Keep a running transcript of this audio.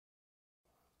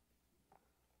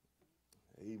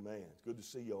Amen. It's good to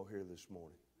see y'all here this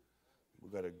morning.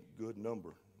 We've got a good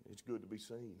number. It's good to be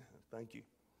seen. Thank you.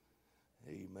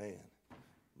 Amen.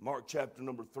 Mark chapter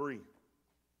number 3,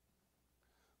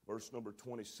 verse number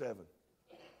 27.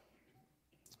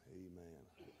 Amen.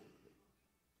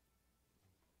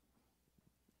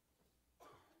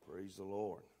 Praise the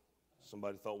Lord.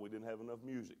 Somebody thought we didn't have enough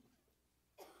music.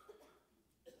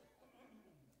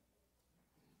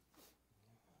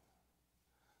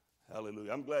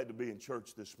 Hallelujah. I'm glad to be in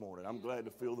church this morning. I'm glad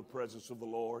to feel the presence of the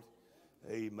Lord.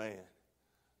 Amen.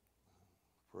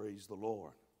 Praise the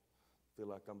Lord. I feel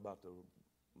like I'm about to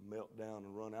melt down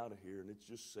and run out of here, and it's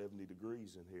just 70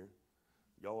 degrees in here.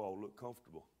 Y'all all look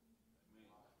comfortable.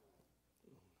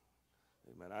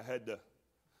 Amen. I had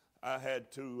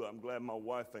to, I'm glad my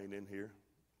wife ain't in here,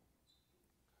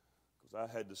 because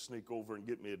I had to sneak over and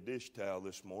get me a dish towel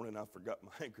this morning. I forgot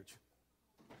my handkerchief.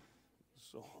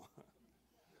 So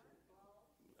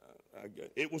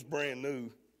it was brand new,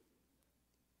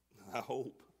 I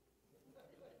hope.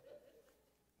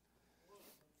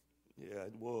 Yeah,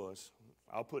 it was.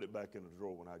 I'll put it back in the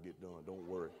drawer when I get done. Don't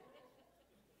worry.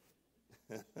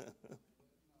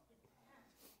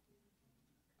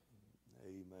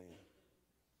 Amen.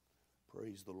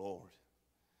 Praise the Lord.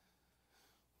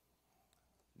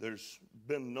 There's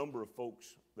been a number of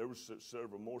folks. There were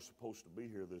several more supposed to be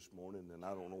here this morning, and I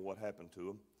don't know what happened to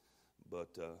them.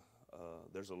 But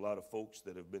there's a lot of folks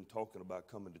that have been talking about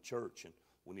coming to church, and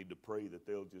we need to pray that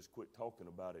they'll just quit talking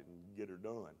about it and get her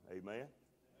done. Amen?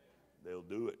 They'll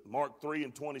do it. Mark 3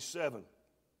 and 27.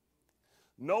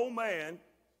 No man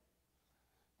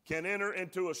can enter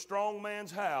into a strong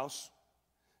man's house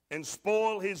and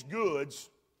spoil his goods,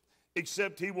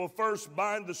 except he will first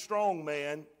bind the strong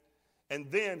man,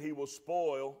 and then he will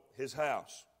spoil his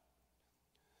house.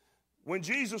 When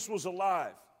Jesus was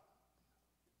alive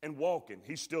and walking,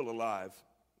 he's still alive.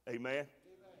 Amen?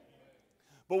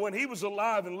 But when he was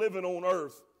alive and living on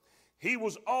earth, he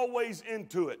was always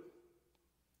into it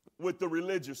with the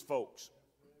religious folks.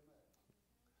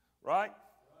 Right?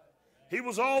 He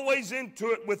was always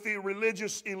into it with the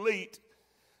religious elite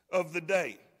of the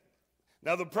day.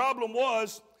 Now the problem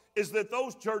is that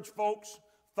those church folks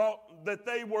thought that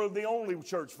they were the only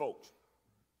church folks.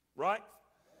 Right?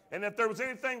 And if there was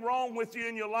anything wrong with you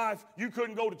in your life, you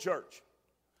couldn't go to church.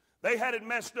 They had it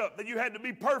messed up, that you had to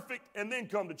be perfect and then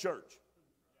come to church.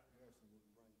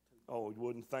 Oh, it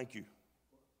wouldn't. Thank you.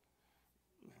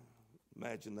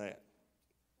 Imagine that.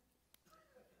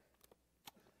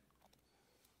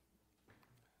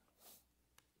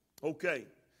 Okay.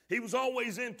 He was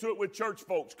always into it with church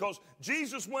folks, because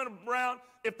Jesus went around.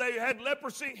 If they had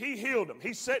leprosy, he healed them.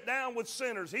 He sat down with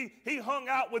sinners. He hung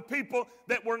out with people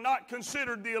that were not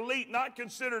considered the elite, not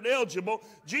considered eligible.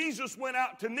 Jesus went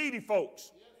out to needy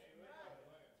folks.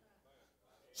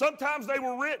 Sometimes they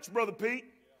were rich, Brother Pete.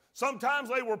 Sometimes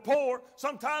they were poor.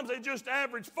 Sometimes they just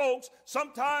average folks.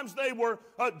 Sometimes they were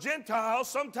Gentiles.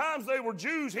 Sometimes they were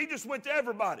Jews. He just went to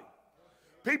everybody.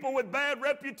 People with bad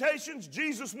reputations,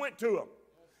 Jesus went to them.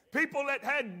 People that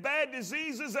had bad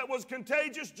diseases that was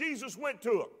contagious, Jesus went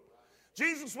to them.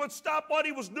 Jesus would stop what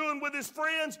he was doing with his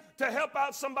friends to help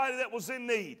out somebody that was in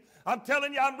need. I'm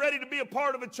telling you, I'm ready to be a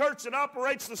part of a church that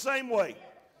operates the same way.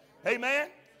 Amen?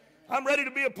 I'm ready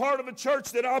to be a part of a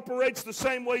church that operates the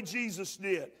same way Jesus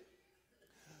did.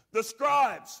 The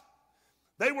scribes,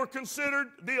 they were considered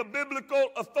the biblical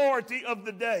authority of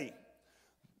the day.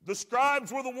 The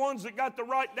scribes were the ones that got to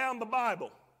write down the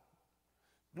Bible.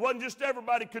 It wasn't just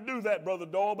everybody could do that, Brother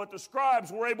Doyle, but the scribes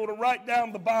were able to write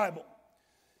down the Bible.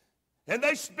 And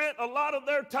they spent a lot of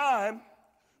their time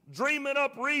dreaming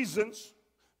up reasons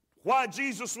why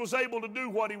Jesus was able to do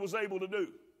what he was able to do.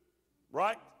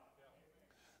 Right?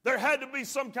 There had to be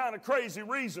some kind of crazy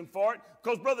reason for it,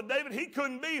 because Brother David, he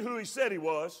couldn't be who he said he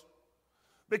was,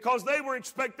 because they were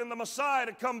expecting the Messiah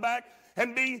to come back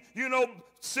and be,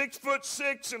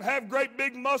 6'6" and have great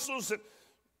big muscles that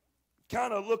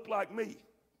kind of look like me.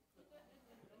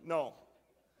 No.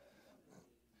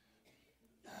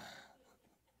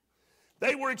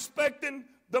 They were expecting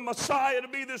the Messiah to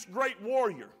be this great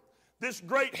warrior, this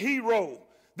great hero,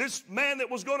 this man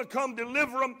that was going to come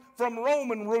deliver them from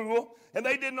Roman rule. And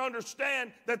they didn't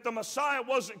understand that the Messiah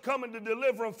wasn't coming to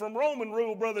deliver them from Roman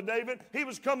rule, Brother David. He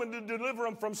was coming to deliver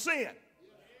them from sin.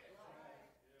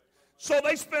 So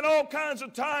they spent all kinds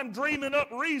of time dreaming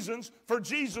up reasons for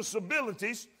Jesus'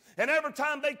 abilities. And every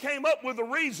time they came up with a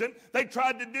reason, they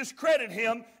tried to discredit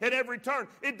him at every turn.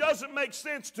 It doesn't make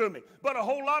sense to me. But a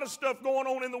whole lot of stuff going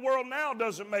on in the world now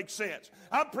doesn't make sense.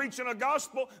 I'm preaching a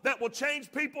gospel that will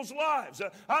change people's lives.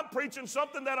 I'm preaching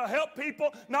something that will help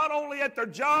people not only at their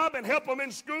job and help them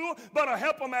in school, but will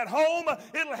help them at home.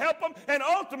 It'll help them, and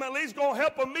ultimately it's going to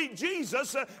help them meet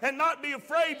Jesus and not be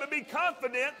afraid, but be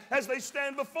confident as they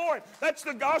stand before him. That's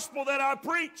the gospel that I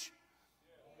preach.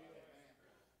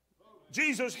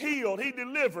 Jesus healed, he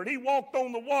delivered, he walked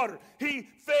on the water, he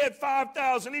fed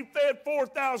 5,000, he fed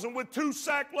 4,000 with 2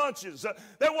 sack lunches.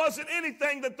 There wasn't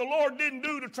anything that the Lord didn't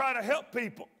do to try to help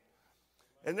people.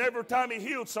 And every time he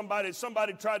healed somebody,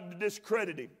 somebody tried to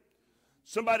discredit him.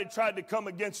 Somebody tried to come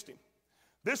against him.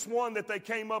 This one that they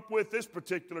came up with this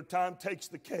particular time takes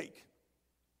the cake.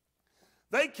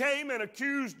 They came and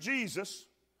accused Jesus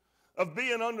of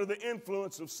being under the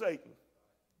influence of Satan.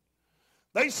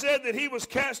 They said that he was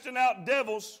casting out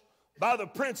devils by the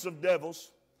prince of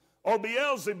devils, or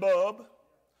Beelzebub,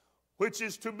 which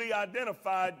is to be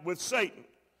identified with Satan.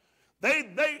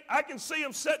 I can see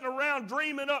them sitting around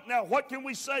dreaming up. Now, what can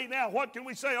we say now? What can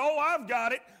we say? Oh, I've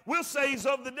got it. We'll say he's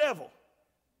of the devil.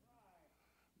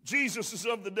 Jesus is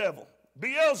of the devil.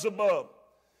 Beelzebub,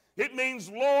 it means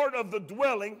Lord of the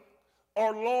dwelling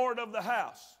or Lord of the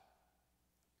house.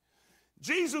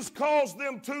 Jesus calls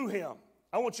them to him.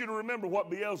 I want you to remember what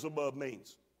Beelzebub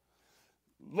means.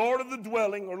 Lord of the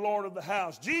dwelling or Lord of the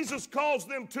house. Jesus calls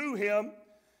them to him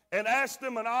and asks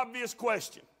them an obvious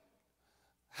question.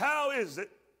 How is it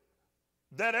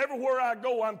that everywhere I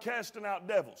go I'm casting out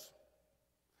devils?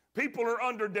 People are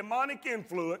under demonic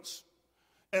influence,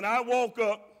 and I walk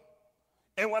up,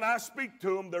 and when I speak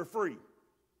to them, they're free.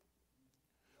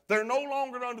 They're no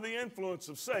longer under the influence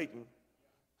of Satan.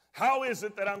 How is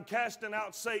it that I'm casting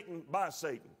out Satan by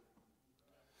Satan?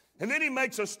 And then he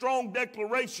makes a strong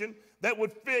declaration that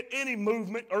would fit any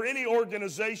movement or any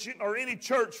organization or any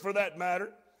church for that matter.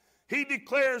 He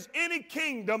declares any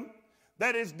kingdom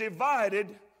that is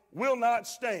divided will not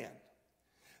stand.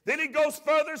 Then he goes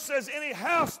further, says any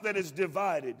house that is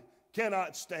divided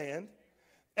cannot stand.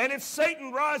 And if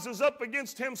Satan rises up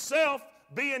against himself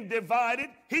being divided,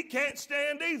 he can't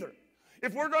stand either.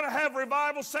 If we're going to have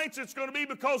revival, saints, it's going to be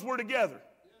because we're together.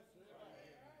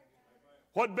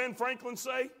 What Ben Franklin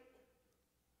say?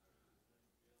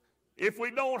 If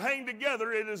we don't hang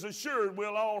together, it is assured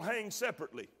we'll all hang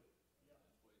separately.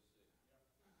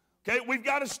 Okay, we've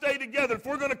got to stay together. If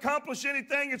we're going to accomplish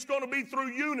anything, it's going to be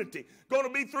through unity, going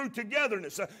to be through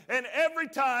togetherness. And every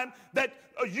time that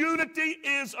unity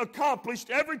is accomplished,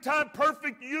 every time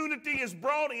perfect unity is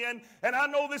brought in, and I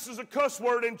know this is a cuss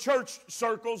word in church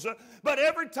circles, but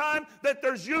every time that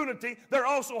there's unity, there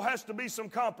also has to be some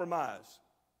compromise.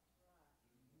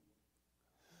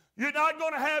 You're not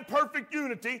going to have perfect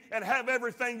unity and have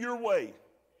everything your way.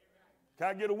 Can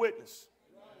I get a witness?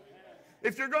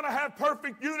 If you're going to have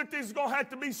perfect unity, there's going to have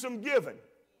to be some giving.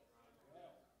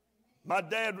 My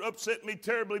dad upset me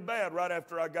terribly bad right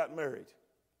after I got married.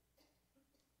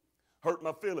 Hurt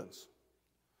my feelings.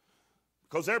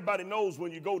 Because everybody knows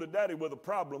when you go to daddy with a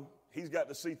problem, he's got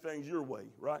to see things your way,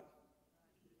 right?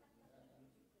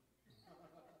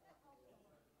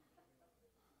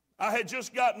 I had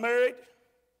just got married,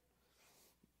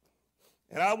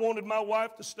 and I wanted my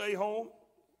wife to stay home,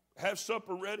 have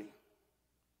supper ready.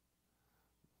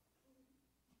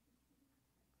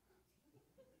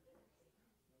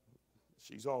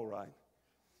 She's all right.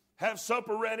 Have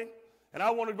supper ready, and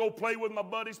I wanted to go play with my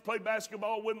buddies, play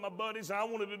basketball with my buddies, and I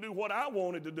wanted to do what I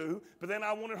wanted to do, but then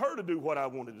I wanted her to do what I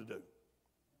wanted to do.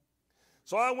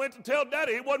 So I went to tell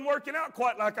Daddy it wasn't working out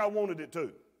quite like I wanted it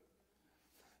to.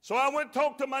 So I went and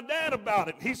talked to my dad about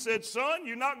it. He said, son,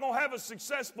 you're not going to have a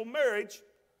successful marriage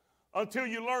until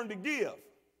you learn to give.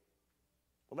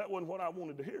 Well, that wasn't what I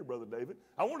wanted to hear, Brother David.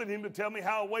 I wanted him to tell me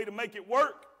how a way to make it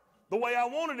work the way I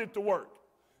wanted it to work.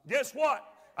 Guess what?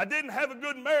 I didn't have a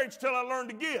good marriage till I learned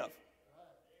to give.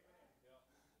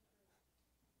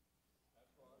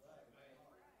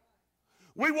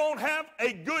 We won't have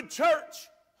a good church,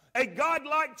 a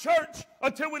God-like church,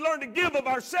 until we learn to give of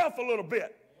ourselves a little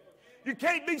bit. You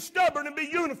can't be stubborn and be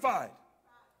unified.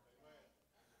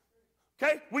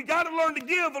 Okay? We got to learn to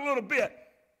give a little bit.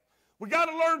 We got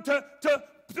to learn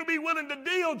to be willing to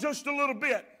deal just a little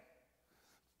bit.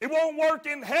 It won't work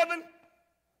in heaven,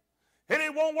 and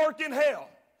it won't work in hell.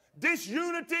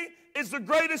 Disunity is the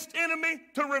greatest enemy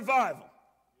to revival.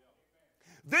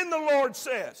 Then the Lord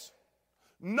says,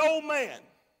 no man.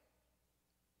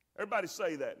 Everybody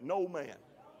say that, no man.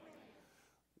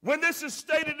 When this is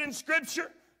stated in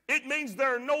Scripture, it means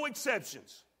there are no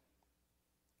exceptions.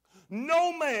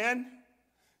 No man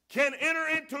can enter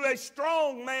into a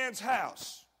strong man's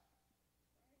house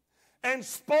and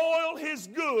spoil his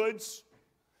goods,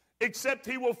 except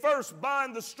he will first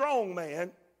bind the strong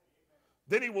man,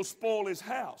 then he will spoil his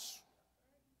house.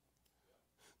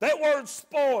 That word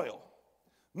spoil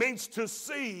means to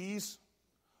seize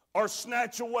or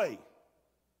snatch away.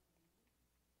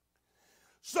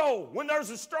 So, when there's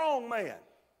a strong man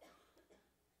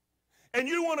and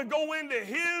you want to go into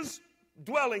his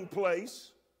dwelling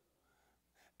place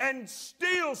and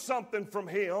steal something from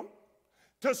him,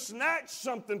 to snatch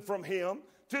something from him,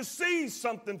 to seize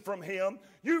something from him,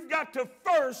 you've got to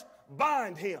first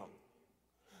bind him.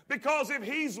 Because if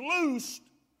he's loosed,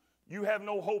 you have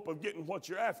no hope of getting what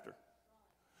you're after.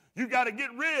 You got to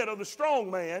get rid of the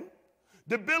strong man,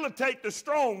 debilitate the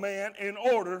strong man in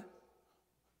order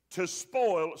to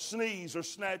spoil, seize or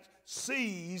snatch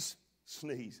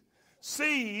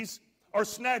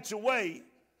away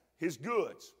his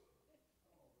goods.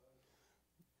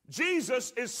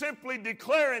 Jesus is simply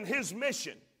declaring his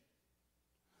mission.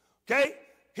 Okay?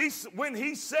 When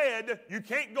he said, you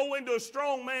can't go into a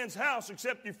strong man's house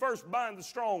except you first bind the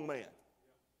strong man.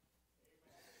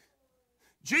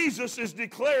 Jesus is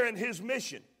declaring his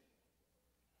mission.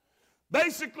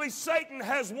 Basically, Satan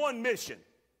has one mission.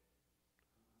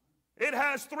 It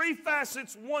has three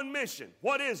facets, one mission.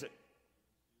 What is it?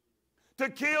 To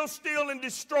kill, steal, and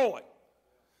destroy.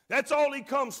 That's all he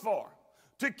comes for.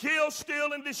 To kill,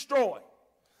 steal, and destroy.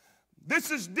 This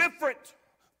is different,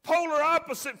 polar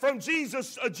opposite from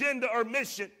Jesus' agenda or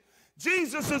mission.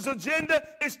 Jesus' agenda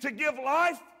is to give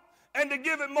life and to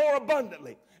give it more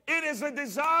abundantly. It is a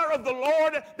desire of the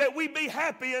Lord that we be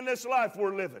happy in this life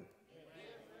we're living.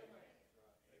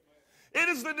 It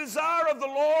is the desire of the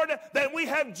Lord that we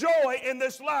have joy in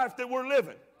this life that we're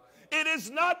living. It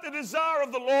is not the desire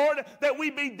of the Lord that we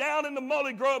be down in the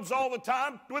mully grubs all the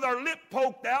time with our lip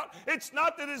poked out. It's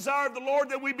not the desire of the Lord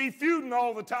that we be feuding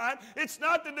all the time. It's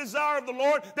not the desire of the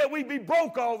Lord that we be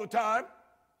broke all the time.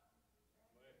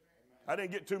 I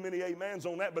didn't get too many amens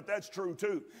on that, but that's true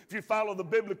too. If you follow the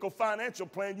biblical financial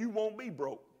plan, you won't be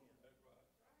broke.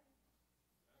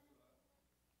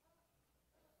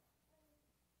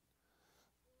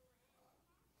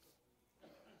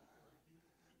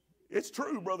 It's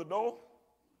true, Brother Dole.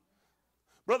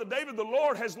 Brother David, the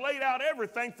Lord has laid out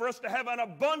everything for us to have an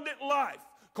abundant life.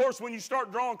 Of course, when you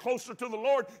start drawing closer to the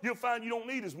Lord, you'll find you don't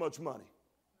need as much money.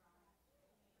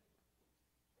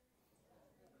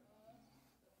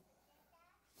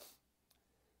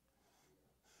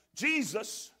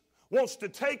 Jesus wants to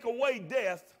take away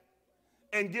death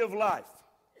and give life.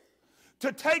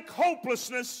 To take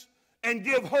hopelessness and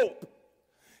give hope.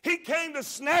 He came to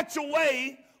snatch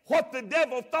away what the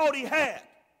devil thought he had.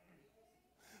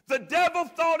 The devil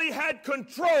thought he had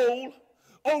control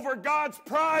over God's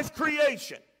prized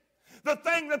creation. The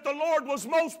thing that the Lord was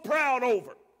most proud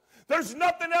over. There's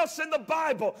nothing else in the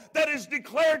Bible that is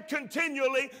declared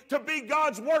continually to be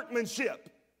God's workmanship.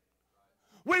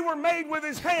 We were made with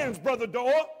his hands, Brother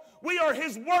Doyle. We are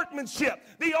his workmanship.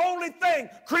 The only thing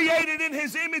created in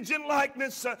his image and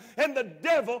likeness, and the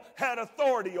devil had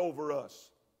authority over us.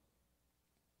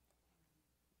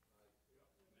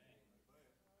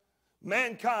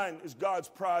 Mankind is God's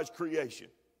prized creation.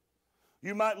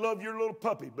 You might love your little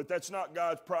puppy, but that's not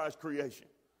God's prized creation.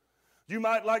 You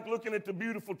might like looking at the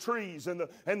beautiful trees and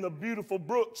the beautiful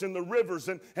brooks and the rivers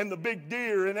and the big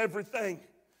deer and everything.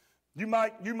 You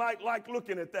might like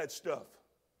looking at that stuff,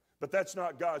 but that's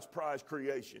not God's prized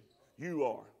creation. You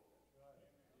are.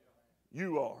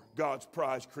 You are God's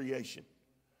prized creation.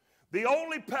 The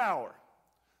only power,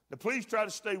 now please try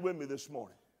to stay with me this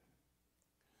morning.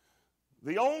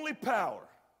 The only power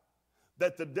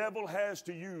that the devil has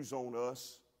to use on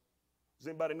us, does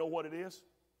anybody know what it is?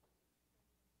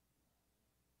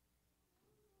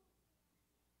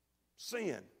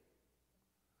 Sin.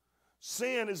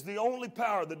 Sin is the only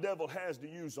power the devil has to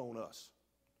use on us.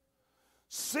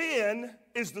 Sin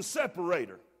is the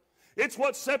separator. It's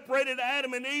what separated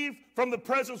Adam and Eve from the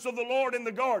presence of the Lord in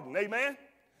the garden. Amen?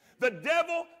 The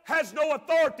devil has no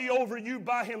authority over you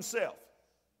by himself.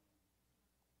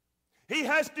 He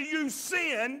has to use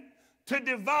sin to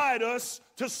divide us,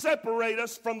 to separate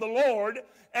us from the Lord,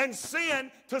 and sin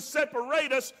to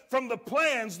separate us from the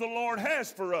plans the Lord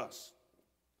has for us.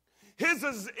 His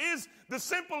is the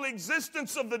simple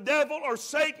existence of the devil or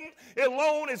Satan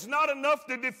alone is not enough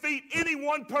to defeat any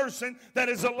one person that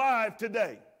is alive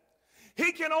today.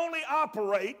 He can only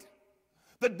operate,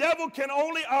 the devil can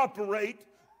only operate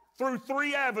through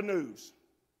three avenues.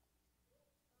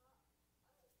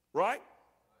 Right?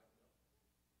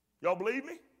 Y'all believe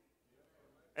me?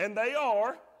 And they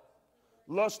are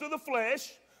lust of the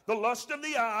flesh, the lust of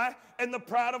the eye, and the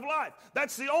pride of life.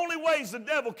 That's the only ways the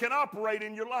devil can operate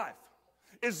in your life.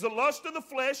 Is the lust of the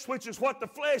flesh, which is what the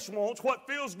flesh wants, what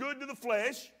feels good to the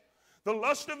flesh. The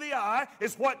lust of the eye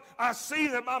is what I see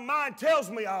that my mind tells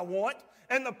me I want.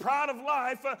 And the pride of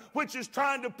life, which is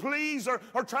trying to please or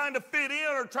trying to fit in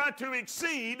or try to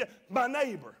exceed my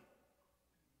neighbor.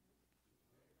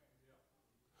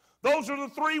 Those are the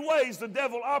three ways the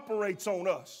devil operates on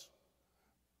us.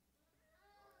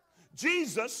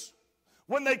 Jesus,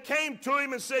 when they came to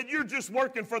him and said, "You're just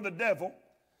working for the devil,"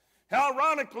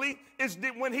 ironically, is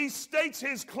that when he states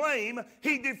his claim,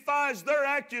 he defies their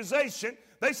accusation.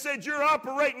 They said, "You're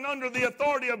operating under the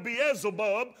authority of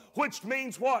Beelzebub," which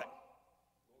means what?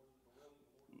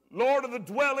 Lord of the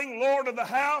dwelling, Lord of the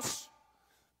house.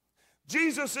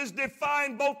 Jesus is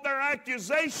defying both their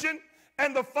accusation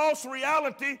and the false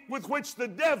reality with which the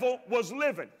devil was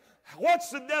living. What's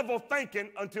the devil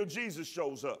thinking until Jesus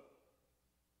shows up?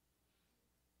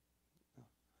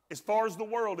 As far as the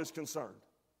world is concerned.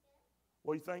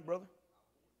 What do you think, brother?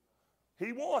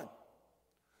 He won.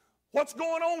 What's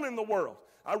going on in the world?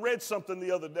 I read something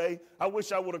the other day. I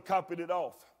wish I would have copied it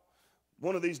off.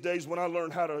 One of these days when I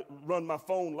learn how to run my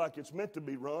phone like it's meant to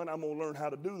be run, I'm going to learn how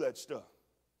to do that stuff.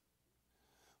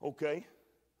 Okay?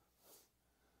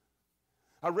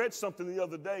 I read something the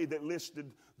other day that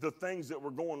listed the things that were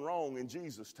going wrong in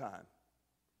Jesus' time.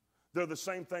 They're the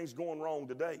same things going wrong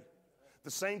today.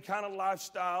 The same kind of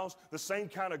lifestyles, the same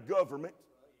kind of government.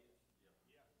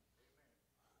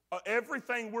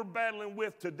 Everything we're battling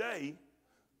with today,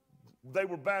 they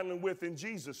were battling with in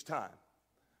Jesus' time.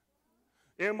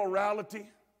 Immorality,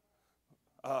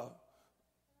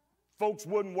 folks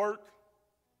wouldn't work.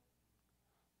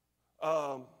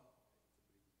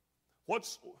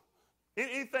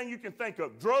 Anything you can think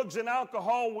of. Drugs and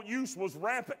alcohol use was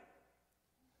rampant.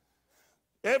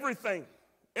 Everything.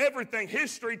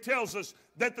 History tells us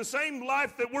that the same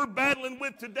life that we're battling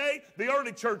with today, the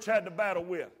early church had to battle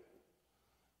with.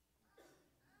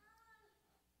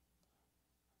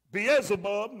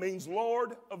 Beelzebub means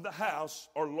Lord of the house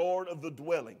or Lord of the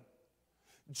dwelling.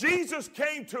 Jesus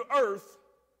came to earth,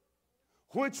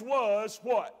 which was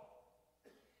what?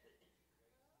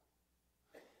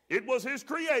 It was his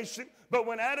creation, but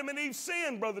when Adam and Eve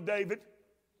sinned, Brother David,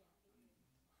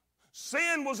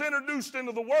 sin was introduced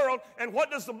into the world, and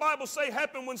what does the Bible say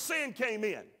happened when sin came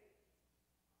in?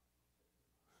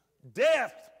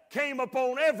 Death came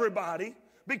upon everybody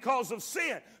because of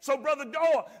sin. So, Brother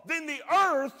Doyle, then the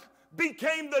earth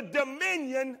became the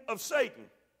dominion of Satan.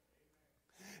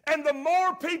 And the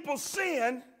more people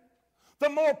sin, the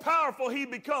more powerful he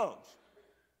becomes.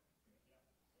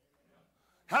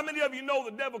 How many of you know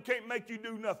the devil can't make you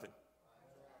do nothing?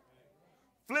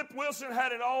 Flip Wilson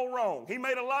had it all wrong. He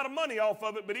made a lot of money off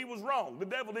of it, but he was wrong. The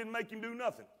devil didn't make him do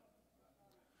nothing.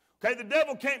 Okay, the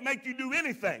devil can't make you do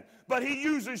anything, but he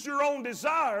uses your own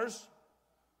desires,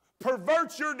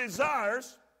 perverts your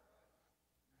desires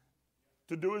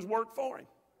to do his work for him.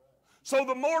 So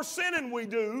the more sinning we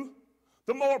do,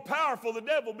 the more powerful the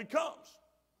devil becomes.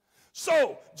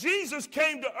 So Jesus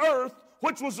came to earth,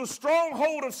 which was a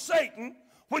stronghold of Satan,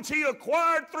 which he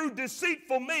acquired through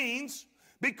deceitful means,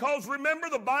 because remember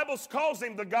the Bible calls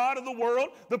him the God of the world,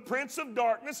 the prince of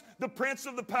darkness, the prince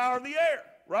of the power of the air,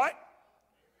 right?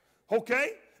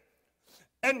 Okay?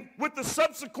 And with the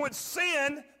subsequent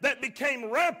sin that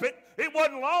became rampant, it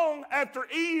wasn't long after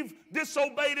Eve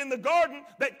disobeyed in the garden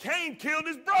that Cain killed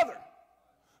his brother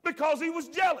because he was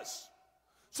jealous.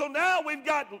 So now we've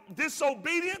got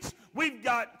disobedience, we've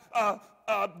got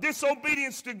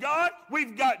disobedience to God,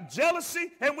 we've got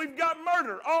jealousy, and we've got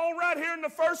murder, all right here in the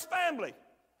first family.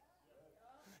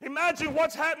 Imagine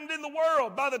what's happened in the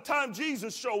world by the time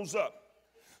Jesus shows up.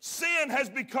 Sin has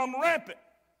become rampant.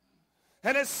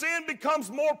 And as sin becomes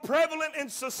more prevalent in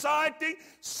society,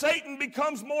 Satan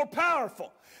becomes more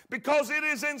powerful, because it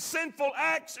is in sinful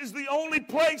acts is the only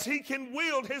place he can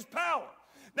wield his power.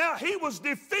 Now, he was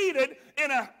defeated in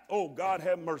oh, God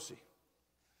have mercy.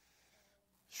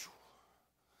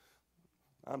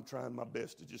 I'm trying my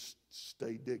best to just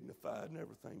stay dignified and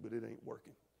everything, but it ain't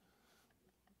working.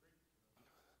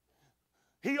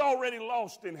 He already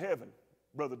lost in heaven,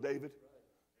 Brother David.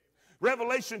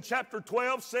 Revelation chapter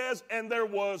 12 says, and there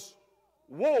was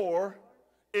war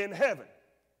in heaven.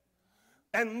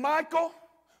 And Michael,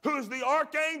 who is the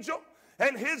archangel,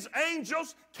 and his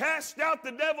angels cast out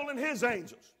the devil and his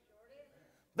angels.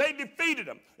 They defeated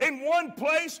him. In one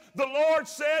place, the Lord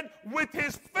said, with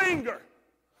his finger,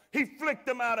 he flicked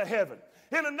them out of heaven.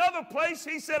 In another place,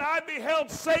 he said, I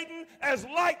beheld Satan as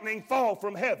lightning fall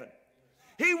from heaven.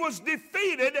 He was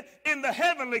defeated in the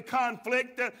heavenly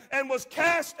conflict and was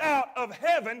cast out of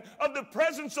heaven, of the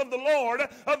presence of the Lord,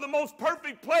 of the most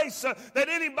perfect place that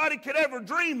anybody could ever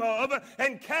dream of,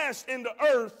 and cast into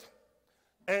earth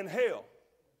and hell.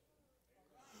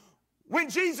 When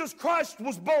Jesus Christ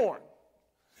was born,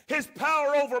 his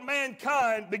power over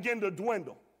mankind began to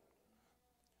dwindle.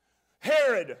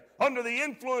 Herod, under the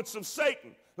influence of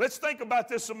Satan, let's think about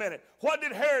this a minute. What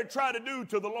did Herod try to do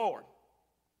to the Lord?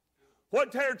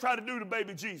 What did Herod try to do to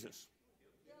baby Jesus?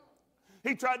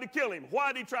 He tried to kill him.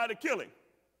 Why did he try to kill him?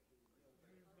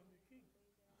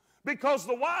 Because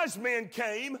the wise men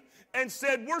came and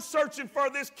said, we're searching for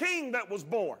this king that was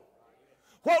born.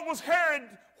 What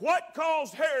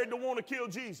caused Herod to want to kill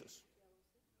Jesus?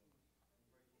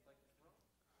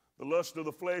 The lust of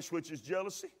the flesh, which is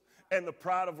jealousy, and the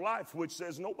pride of life, which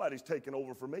says nobody's taking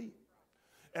over for me.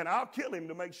 And I'll kill him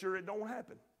to make sure it don't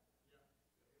happen.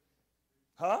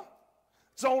 Huh?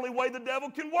 It's the only way the devil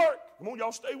can work. Come on,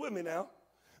 y'all stay with me now.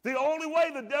 The only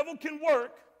way the devil can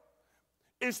work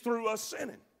is through us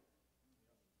sinning.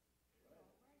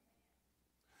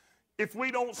 If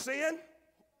we don't sin,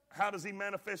 how does he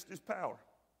manifest his power?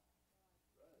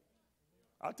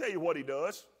 I'll tell you what he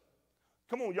does.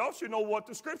 Come on, y'all should know what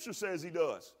the scripture says he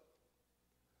does.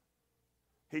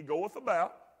 He goeth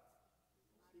about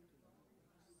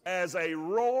as a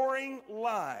roaring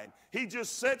lion. He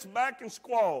just sits back and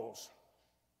squalls.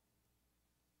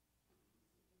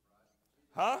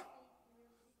 Huh?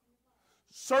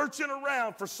 Searching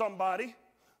around for somebody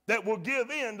that will give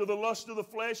in to the lust of the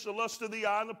flesh, the lust of the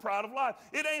eye, and the pride of life.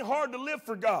 It ain't hard to live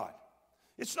for God.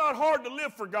 It's not hard to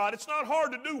live for God. It's not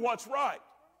hard to do what's right.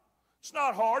 It's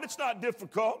not hard. It's not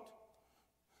difficult.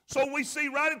 So we see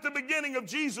right at the beginning of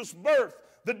Jesus' birth,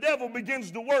 the devil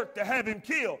begins to work to have him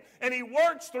killed. And he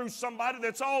works through somebody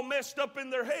that's all messed up in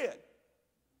their head.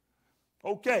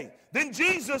 Okay. Then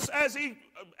Jesus, as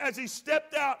he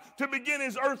stepped out to begin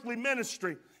his earthly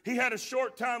ministry, he had a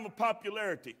short time of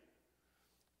popularity.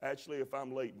 Actually, if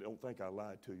I'm late, don't think I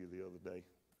lied to you the other day.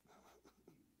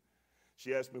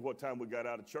 She asked me what time we got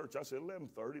out of church. I said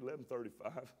 11:30,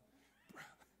 11:35.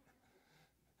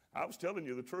 I was telling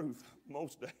you the truth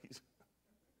most days.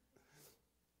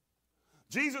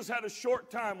 Jesus had a short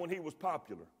time when he was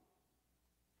popular,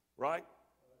 right?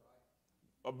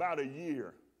 About a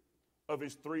year of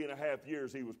his 3.5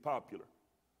 years he was popular.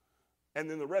 And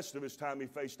then the rest of his time he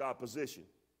faced opposition.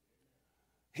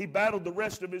 He battled the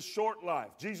rest of his short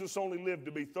life. Jesus only lived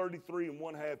to be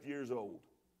 33.5 years old.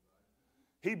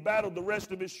 He battled the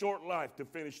rest of his short life to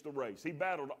finish the race. He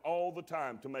battled all the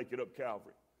time to make it up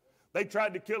Calvary. They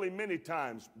tried to kill him many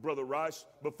times, Brother Rice,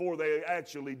 before they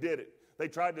actually did it. They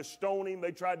tried to stone him.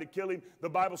 They tried to kill him. The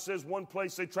Bible says one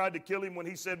place they tried to kill him when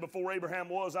he said, before Abraham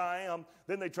was, I am.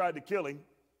 Then they tried to kill him.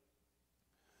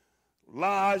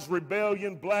 Lies,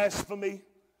 rebellion, blasphemy.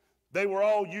 They were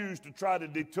all used to try to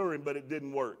deter him, but it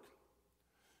didn't work.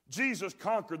 Jesus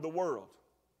conquered the world.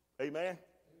 Amen?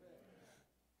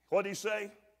 What did he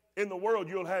say? In the world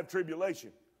you'll have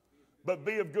tribulation, but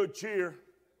be of good cheer.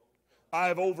 I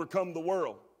have overcome the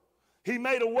world. He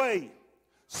made a way.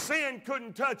 Sin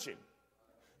couldn't touch him.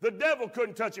 The devil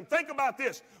couldn't touch him. Think about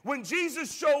this. When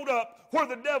Jesus showed up where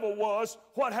the devil was,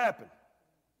 what happened?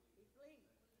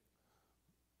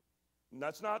 And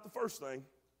that's not the first thing.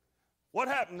 What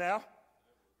happened now?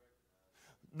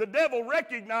 The devil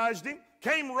recognized him,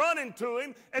 came running to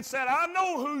him, and said, I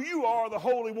know who you are, the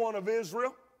Holy One of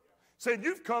Israel. Said,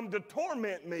 you've come to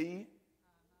torment me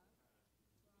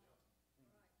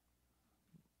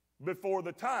before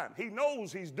the time. He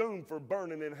knows he's doomed for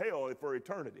burning in hell for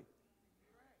eternity.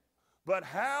 But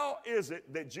how is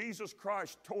it that Jesus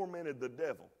Christ tormented the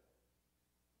devil?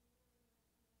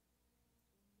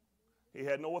 He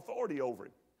had no authority over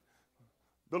him.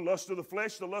 The lust of the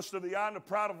flesh, the lust of the eye, and the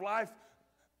pride of life,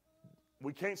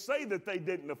 we can't say that they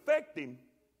didn't affect him,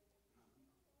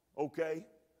 okay?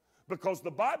 Because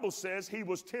the Bible says he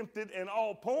was tempted in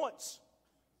all points,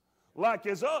 like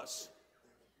as us,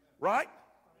 right?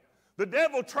 The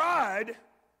devil tried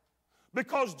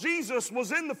because Jesus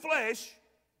was in the flesh,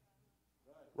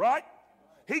 right?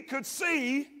 He could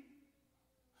see,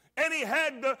 and he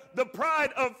had the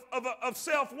pride of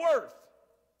self-worth,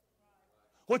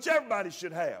 which everybody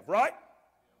should have, right?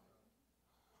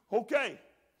 Okay.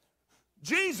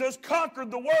 Jesus conquered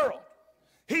the world.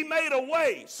 He made a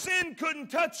way. Sin couldn't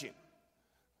touch him.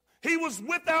 He was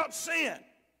without sin.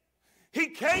 He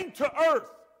came to earth,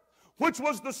 which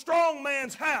was the strong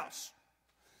man's house.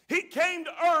 He came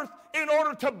to earth in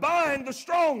order to bind the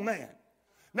strong man.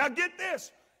 Now get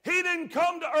this. He didn't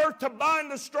come to earth to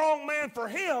bind the strong man for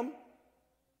him.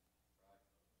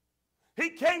 He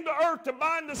came to earth to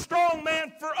bind the strong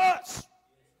man for us.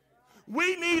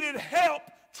 We needed help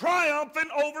triumphing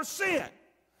over sin.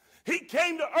 He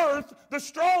came to earth, the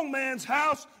strong man's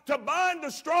house, to bind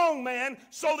the strong man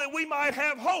so that we might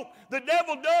have hope. The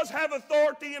devil does have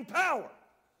authority and power,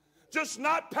 just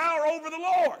not power over the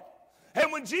Lord.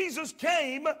 And when Jesus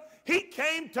came, he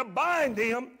came to bind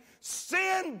him.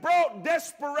 Sin brought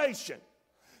desperation.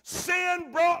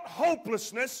 Sin brought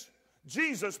hopelessness.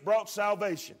 Jesus brought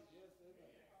salvation.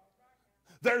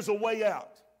 There's a way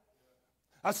out.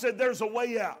 I said there's a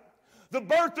way out. The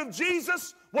birth of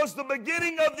Jesus was the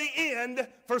beginning of the end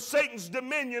for Satan's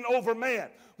dominion over man.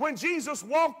 When Jesus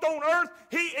walked on earth,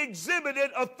 he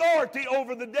exhibited authority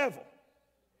over the devil.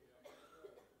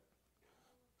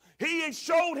 He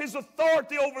showed his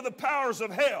authority over the powers of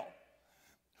hell.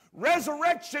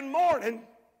 Resurrection morning,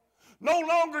 no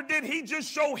longer did he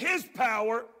just show his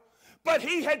power, but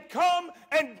he had come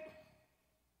and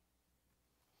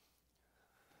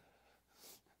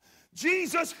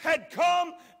Jesus had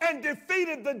come and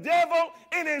defeated the devil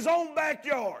in his own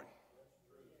backyard.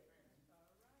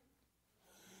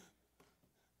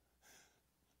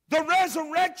 The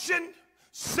resurrection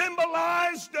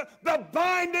symbolized the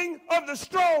binding of the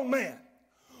strong man.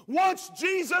 Once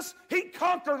Jesus, he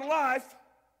conquered life,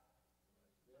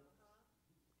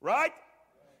 right?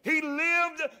 He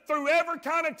lived through every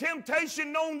kind of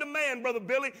temptation known to man, Brother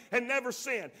Billy, and never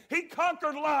sinned. He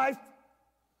conquered life,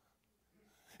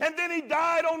 and then he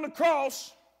died on the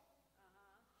cross,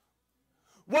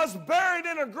 was buried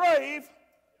in a grave,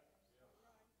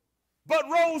 but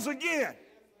rose again,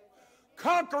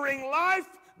 conquering life,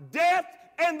 death,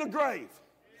 and the grave.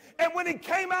 And when he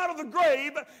came out of the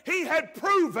grave, he had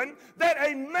proven that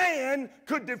a man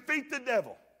could defeat the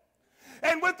devil.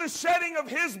 And with the shedding of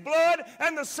his blood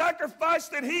and the sacrifice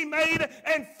that he made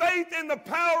and faith in the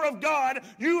power of God,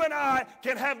 you and I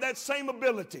can have that same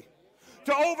ability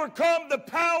to overcome the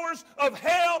powers of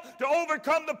hell, to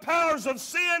overcome the powers of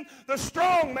sin. The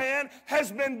strong man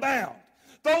has been bound.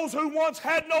 Those who once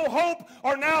had no hope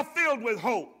are now filled with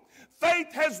hope.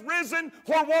 Faith has risen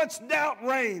where once doubt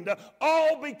reigned,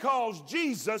 all because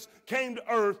Jesus came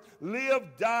to earth,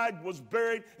 lived, died, was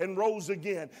buried, and rose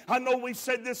again. I know we've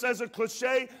said this as a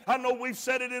cliche. I know we've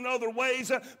said it in other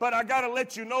ways, but I got to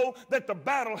let you know that the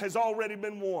battle has already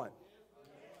been won.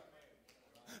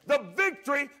 The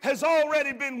victory has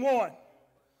already been won.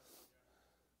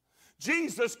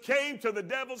 Jesus came to the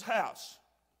devil's house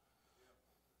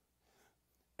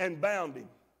and bound him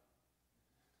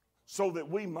so that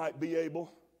we might be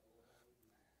able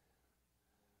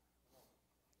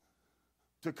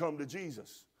to come to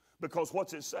Jesus. Because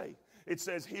what's it say? It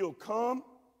says he'll come,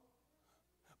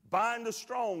 bind the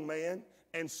strong man,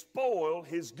 and spoil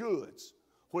his goods.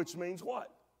 Which means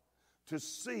what? To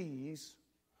seize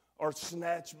or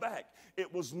snatch back.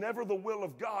 It was never the will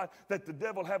of God that the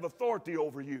devil have authority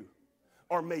over you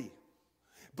or me.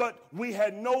 But we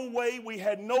had no way, we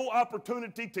had no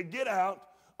opportunity to get out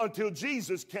until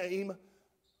Jesus came,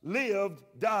 lived,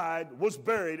 died, was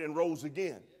buried, and rose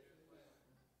again.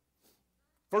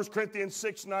 1 Corinthians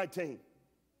 6:19.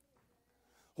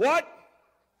 What?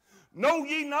 Know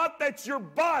ye not that your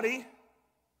body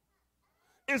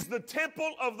is the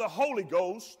temple of the Holy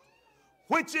Ghost,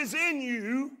 which is in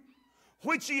you,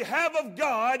 which ye have of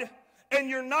God, and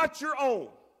you're not your own?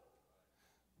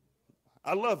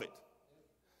 I love it.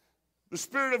 The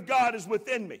Spirit of God is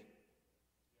within me.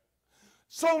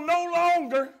 So no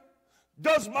longer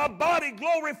does my body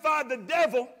glorify the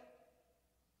devil.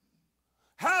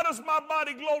 How does my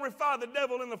body glorify the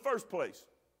devil in the first place?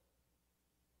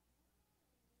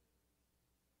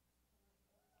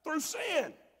 Through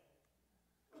sin.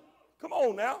 Come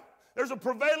on now. There's a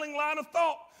prevailing line of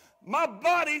thought. My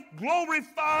body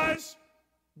glorifies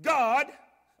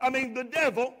the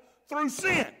devil, through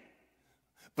sin.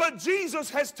 But Jesus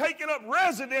has taken up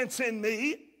residence in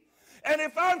me, and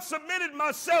if I've submitted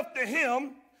myself to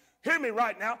him, hear me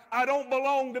right now, I don't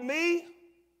belong to me.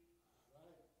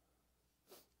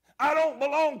 I don't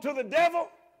belong to the devil.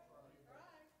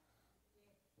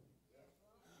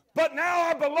 But now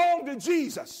I belong to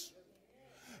Jesus,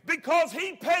 because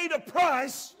he paid a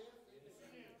price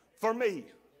for me.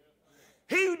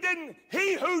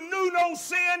 He who knew no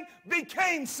sin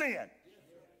became sin.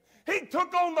 He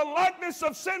took on the likeness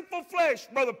of sinful flesh,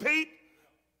 Brother Pete,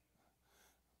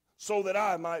 so that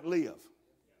I might live.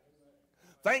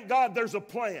 Thank God there's a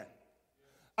plan.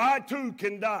 I too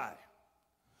can die,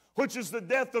 which is the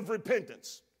death of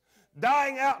repentance,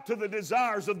 dying out to the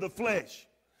desires of the flesh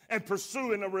and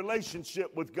pursuing a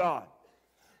relationship with God.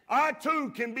 I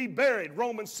too can be buried.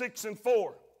 Romans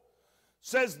 6:4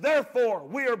 says, therefore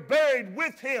we are buried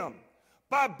with him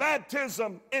by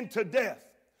baptism into death.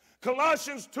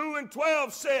 Colossians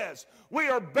 2:12 says, we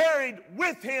are buried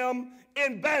with him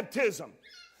in baptism.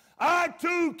 I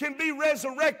too can be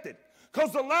resurrected,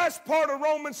 because the last part of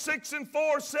Romans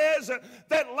 6:4 says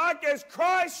that like as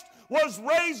Christ was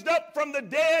raised up from the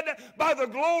dead by the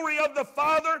glory of the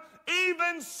Father,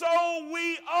 even so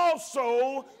we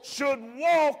also should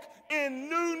walk in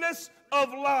newness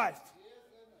of life.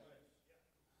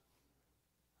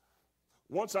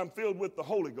 Once I'm filled with the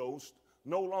Holy Ghost,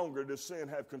 no longer does sin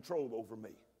have control over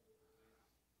me.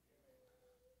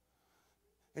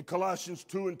 In Colossians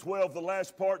 2:12, the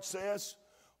last part says,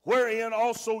 wherein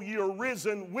also ye are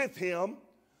risen with him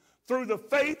through the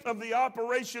faith of the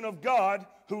operation of God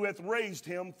who hath raised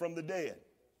him from the dead.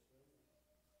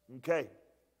 Okay.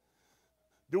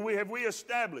 Have we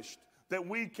established that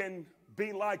we can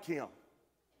be like him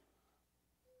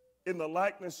in the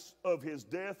likeness of his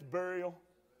death, burial,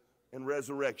 and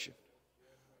resurrection?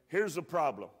 Here's the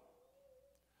problem,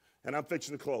 and I'm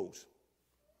fixing to close.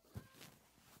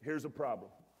 Here's the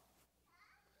problem.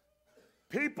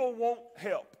 People want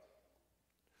help.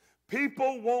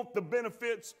 People want the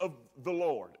benefits of the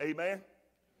Lord. Amen?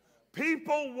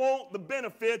 People want the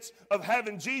benefits of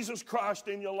having Jesus Christ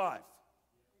in your life.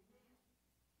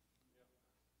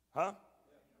 Huh?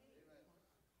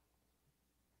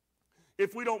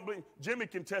 If we don't believe, Jimmy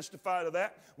can testify to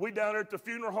that. We down there at the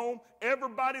funeral home,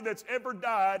 everybody that's ever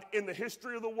died in the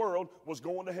history of the world was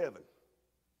going to heaven.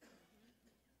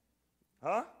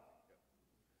 Huh?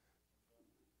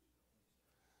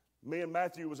 Me and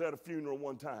Matthew was at a funeral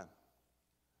one time.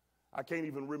 I can't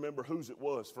even remember whose it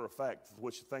was for a fact, for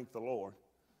which to thank the Lord.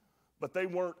 But they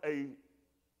weren't a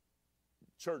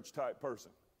church-type person.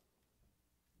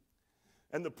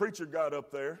 And the preacher got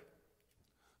up there,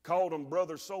 called them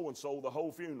brother so-and-so the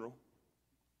whole funeral.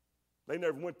 They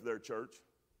never went to their church.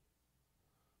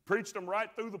 Preached them right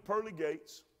through the pearly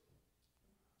gates.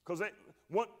 Because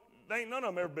ain't none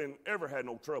of them ever had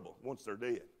no trouble once they're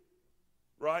dead.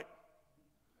 Right?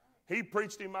 He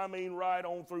preached him, right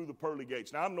on through the pearly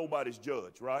gates. Now, I'm nobody's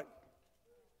judge, right?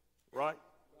 Right?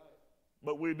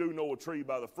 But we do know a tree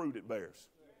by the fruit it bears.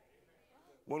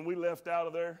 When we left out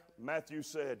of there, Matthew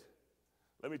said,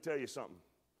 let me tell you something.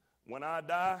 When I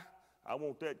die, I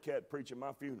want that cat preaching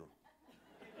my funeral.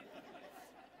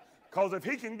 Because if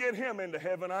he can get him into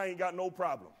heaven, I ain't got no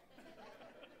problem.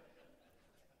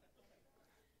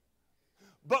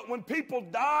 But when people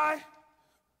die,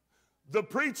 the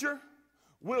preacher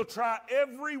will try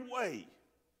every way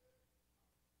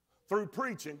through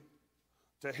preaching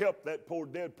to help that poor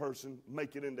dead person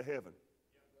make it into heaven,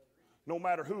 no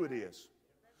matter who it is.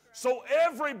 So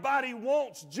everybody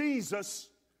wants Jesus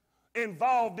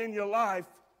involved in your life,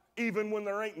 even when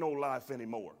there ain't no life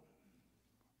anymore.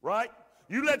 Right?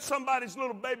 You let somebody's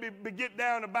little baby get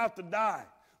down about to die,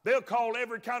 they'll call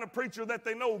every kind of preacher that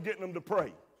they know getting them to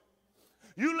pray.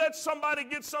 You let somebody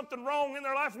get something wrong in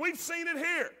their life, we've seen it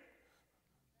here.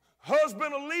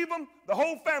 Husband will leave them, the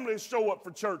whole family will show up for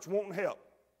church wanting help.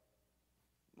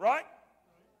 Right?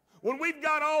 When we've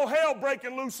got all hell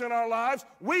breaking loose in our lives,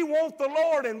 we want the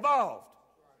Lord involved.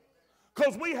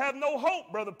 Because we have no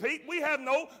hope, Brother Pete. We have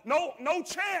no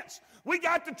chance. We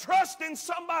got to trust in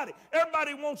somebody.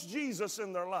 Everybody wants Jesus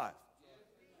in their life.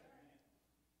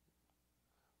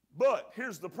 But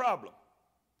here's the problem.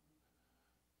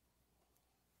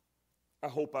 I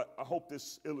hope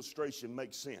this illustration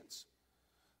makes sense.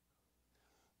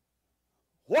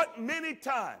 What many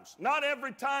times, not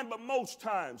every time, but most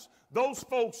times, those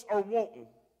folks are wanting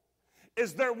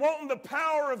is they're wanting the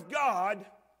power of God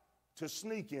to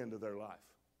sneak into their life.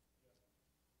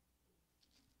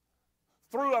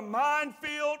 Through a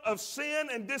minefield of sin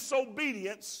and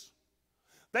disobedience,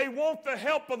 they want the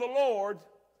help of the Lord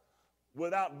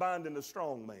without binding the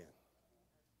strong man.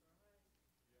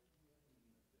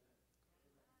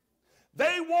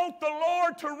 They want the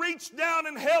Lord to reach down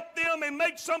and help them and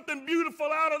make something beautiful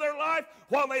out of their life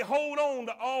while they hold on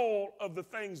to all of the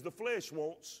things the flesh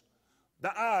wants,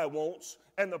 the eye wants,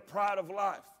 and the pride of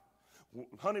life.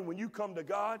 Honey, when you come to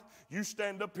God, you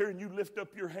stand up here and you lift up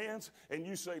your hands and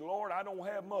you say, Lord, I don't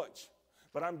have much,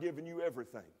 but I'm giving you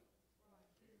everything.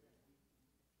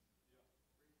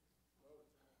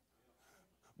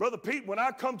 Brother Pete, when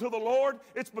I come to the Lord,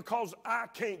 it's because I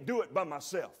can't do it by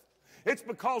myself. It's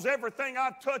because everything I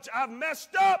touch, I've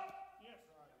messed up.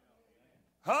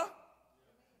 Huh?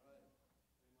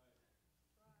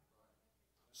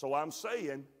 So I'm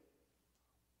saying,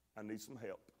 I need some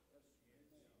help.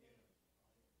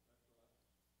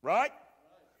 Right?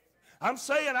 I'm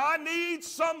saying I need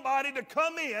somebody to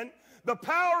come in. The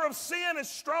power of sin is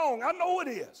strong. I know it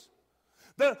is.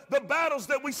 The battles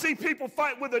that we see people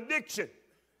fight with addiction,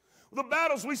 The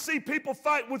battles we see people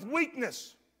fight with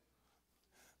weakness.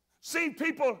 See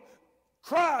people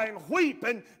cry and weep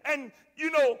and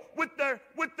with their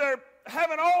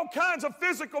having all kinds of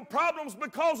physical problems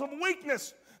because of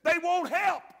weakness. They won't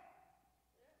help.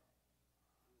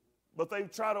 But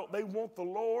they want the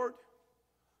Lord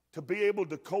to be able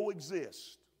to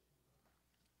coexist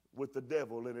with the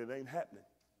devil, and it ain't happening.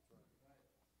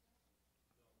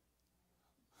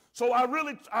 So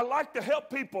I like to help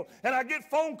people, and I get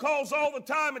phone calls all the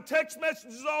time and text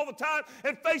messages all the time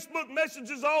and Facebook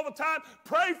messages all the time.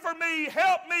 Pray for me,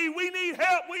 help me, we need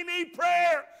help, we need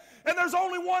prayer. And there's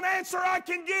only one answer I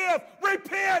can give: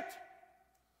 repent.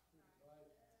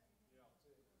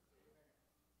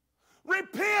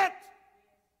 Repent.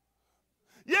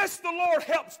 Yes, the Lord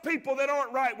helps people that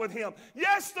aren't right with Him.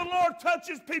 Yes, the Lord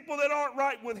touches people that aren't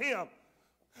right with Him.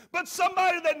 But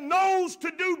somebody that knows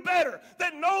to do better,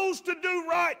 that knows to do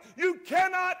right, you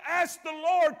cannot ask the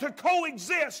Lord to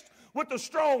coexist with the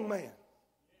strong man.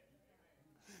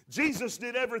 Jesus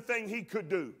did everything He could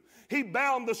do. He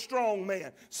bound the strong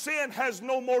man. Sin has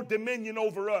no more dominion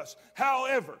over us.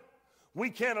 However, we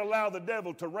can't allow the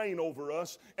devil to reign over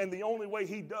us, and the only way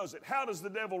he does it, how does the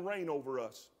devil reign over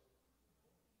us?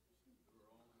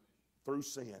 Through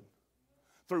sin.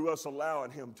 Through us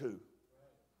allowing him to.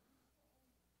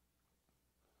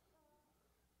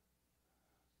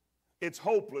 It's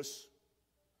hopeless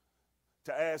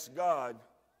to ask God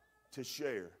to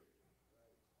share.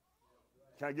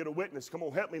 Can I get a witness? Come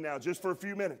on, help me now, just for a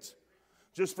few minutes.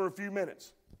 Just for a few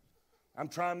minutes. I'm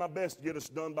trying my best to get us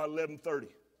done by 11:30,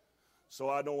 so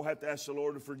I don't have to ask the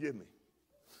Lord to forgive me.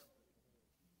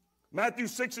 Matthew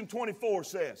 6:24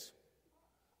 says,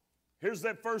 here's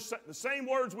that first, the same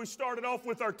words we started off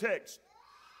with our text.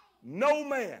 No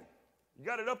man. You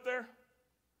got it up there?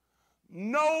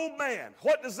 No man.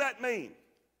 What does that mean?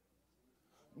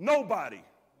 Nobody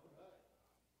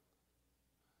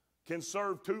can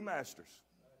serve two masters.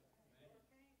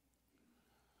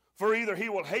 For either he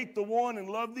will hate the one and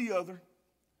love the other,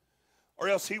 or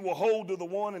else he will hold to the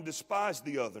one and despise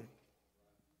the other.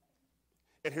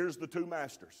 And here's the two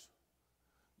masters.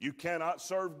 You cannot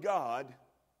serve God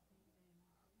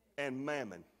and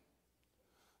mammon.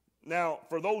 Now,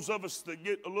 for those of us that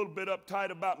get a little bit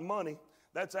uptight about money,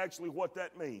 that's actually what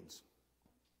that means.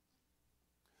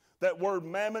 That word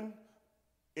mammon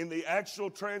in the actual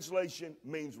translation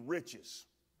means riches,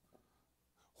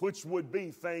 which would be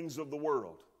things of the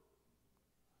world.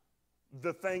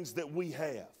 The things that we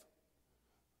have.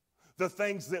 The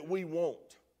things that we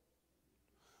want.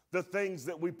 The things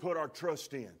that we put our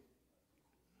trust in.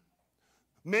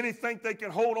 Many think they can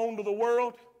hold on to the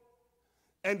world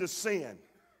and to sin,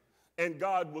 and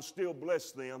God will still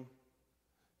bless them.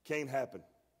 Can't happen.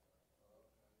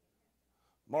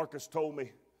 Marcus told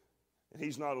me, and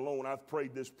he's not alone, I've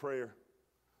prayed this prayer.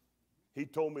 He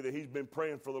told me that he's been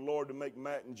praying for the Lord to make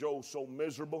Matt and Joe so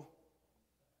miserable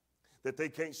that they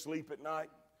can't sleep at night,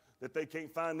 that they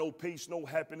can't find no peace, no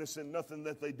happiness in nothing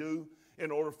that they do in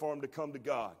order for them to come to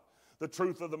God. The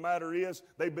truth of the matter is,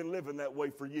 they've been living that way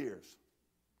for years.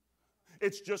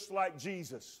 It's just like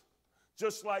Jesus.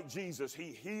 Just like Jesus,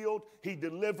 he healed, he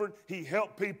delivered, he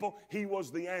helped people. He was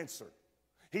the answer.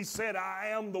 He said, I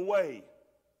am the way.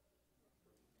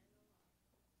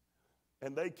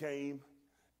 And they came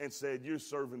and said, you're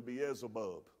serving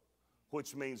Beelzebub,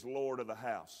 which means Lord of the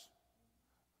house.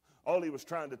 All he was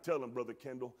trying to tell him, Brother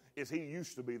Kendall, is he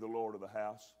used to be the Lord of the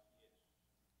house.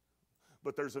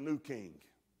 But there's a new king.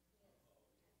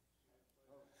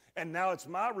 And now it's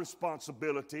my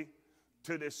responsibility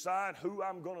to decide who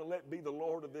I'm going to let be the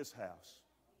Lord of this house.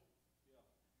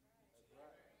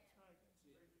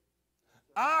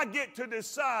 I get to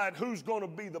decide who's going to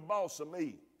be the boss of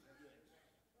me.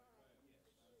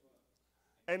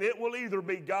 And it will either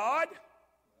be God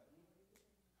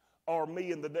or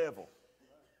me and the devil.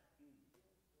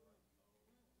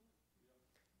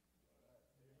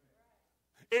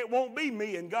 It won't be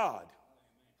me and God.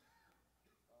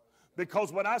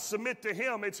 Because when I submit to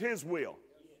Him, it's His will.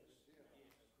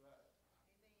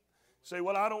 Say,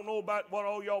 well, I don't know about what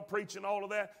all y'all preach and all of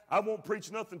that. I won't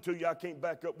preach nothing to you I can't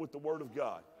back up with the Word of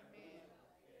God.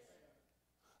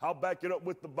 I'll back it up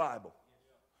with the Bible.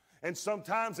 And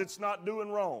sometimes it's not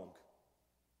doing wrong.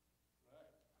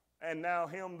 And now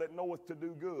him that knoweth to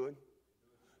do good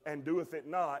and doeth it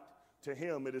not, to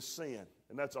him it is sin.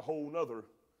 And that's a whole nother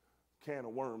can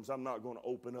of worms I'm not going to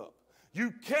open up.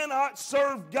 You cannot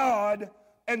serve God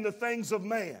and the things of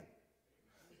man.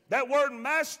 That word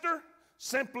master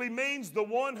simply means the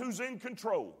one who's in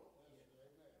control.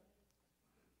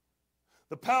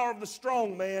 The power of the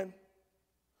strong man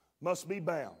must be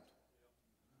bound.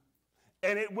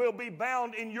 And it will be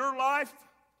bound in your life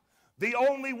the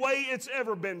only way it's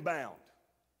ever been bound,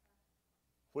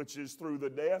 which is through the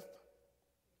death,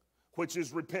 which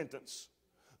is repentance,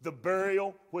 the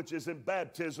burial, which is in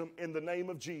baptism in the name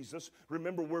of Jesus.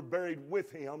 Remember, we're buried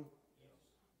with him.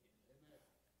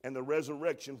 And the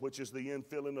resurrection, which is the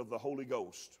infilling of the Holy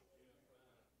Ghost.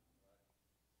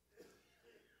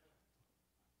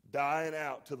 Dying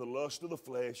out to the lust of the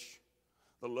flesh,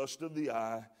 the lust of the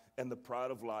eye, and the pride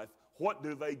of life. What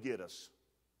do they get us?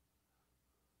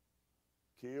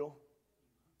 Kill,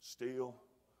 steal,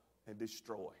 and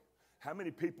destroy. How many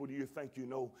people do you think you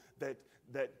know that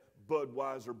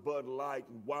Budweiser, Bud Light,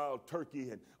 and Wild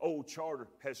Turkey, and Old Charter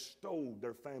has stole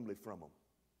their family from them?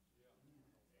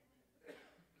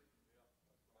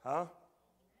 Huh?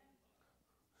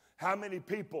 How many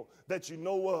people that you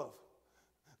know of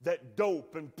that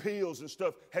dope and pills and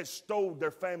stuff has stole their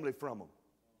family from them?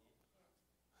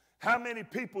 How many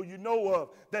people you know of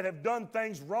that have done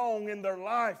things wrong in their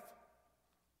life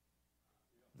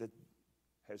that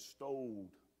has stole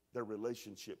their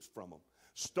relationships from them,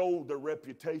 stole their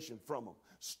reputation from them,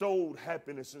 stole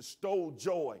happiness and stole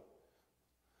joy?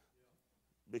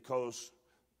 Because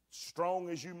strong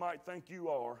as you might think you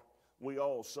are, we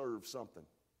all serve something.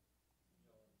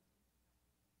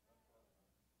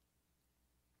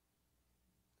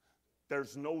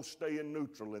 There's no staying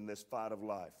neutral in this fight of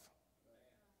life.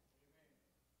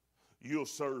 You'll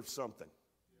serve something.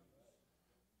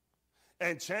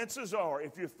 And chances are,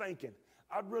 if you're thinking,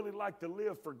 I'd really like to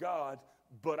live for God,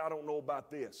 but I don't know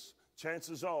about this,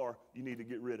 chances are you need to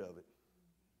get rid of it.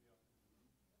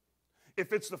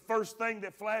 If it's the first thing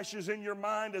that flashes in your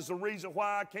mind as the reason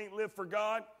why I can't live for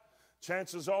God,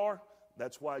 chances are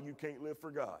that's why you can't live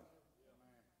for God.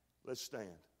 Let's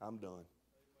stand. I'm done.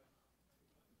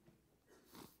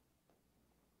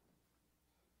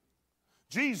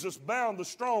 Jesus bound the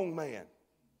strong man.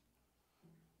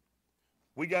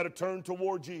 We got to turn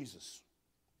toward Jesus.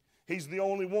 He's the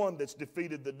only one that's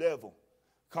defeated the devil,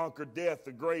 conquered death,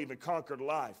 the grave, and conquered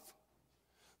life.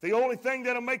 The only thing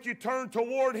that'll make you turn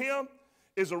toward him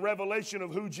is a revelation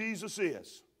of who Jesus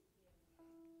is.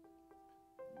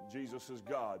 Jesus is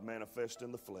God manifest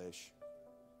in the flesh.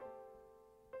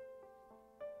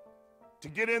 To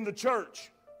get in the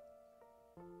church,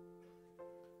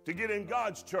 to get in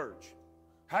God's church.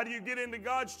 How do you get into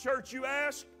God's church, you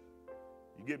ask?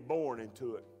 You get born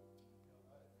into it.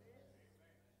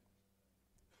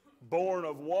 Born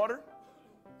of water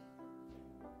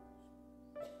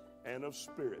and of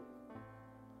spirit.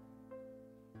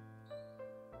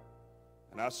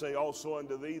 And I say also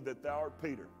unto thee that thou art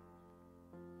Peter.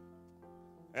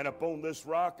 And upon this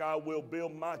rock I will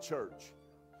build my church.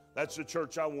 That's the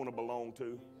church I want to belong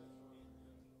to.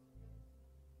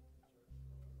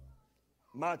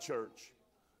 My church.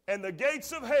 And the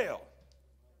gates of hell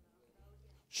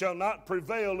shall not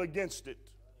prevail against it.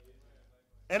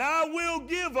 And I will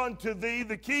give unto thee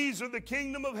the keys of the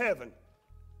kingdom of heaven.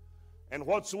 And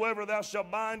whatsoever thou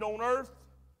shalt bind on earth,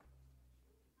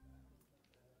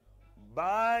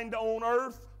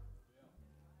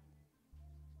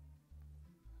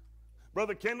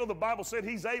 Brother Kendall, the Bible said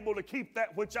he's able to keep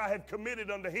that which I have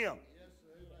committed unto him.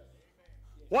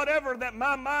 Whatever that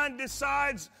my mind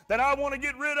decides that I want to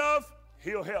get rid of,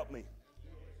 he'll help me.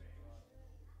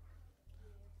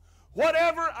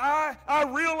 Whatever I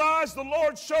realize the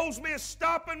Lord shows me is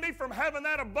stopping me from having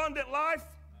that abundant life,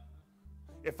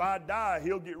 if I die,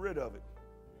 he'll get rid of it.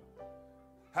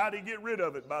 How did he get rid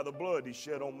of it? By the blood he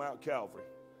shed on Mount Calvary.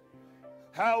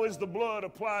 How is the blood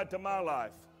applied to my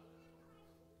life?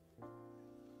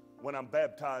 When I'm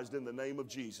baptized in the name of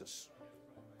Jesus.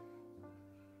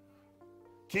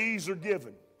 Keys are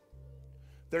given.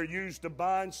 They're used to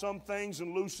bind some things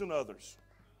and loosen others.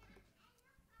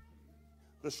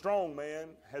 The strong man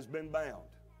has been bound.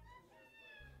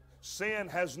 Sin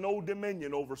has no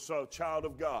dominion over a child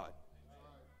of God.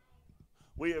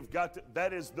 We have got to,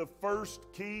 that is the first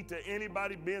key to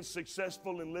anybody being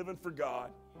successful in living for God,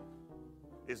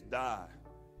 is die.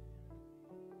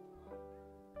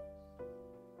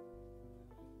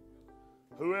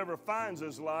 Whoever finds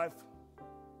his life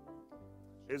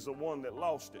is the one that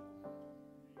lost it.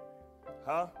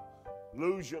 Huh?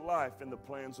 Lose your life in the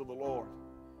plans of the Lord.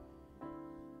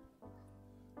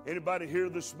 Anybody here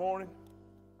this morning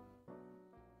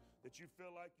that you feel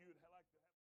like you'd like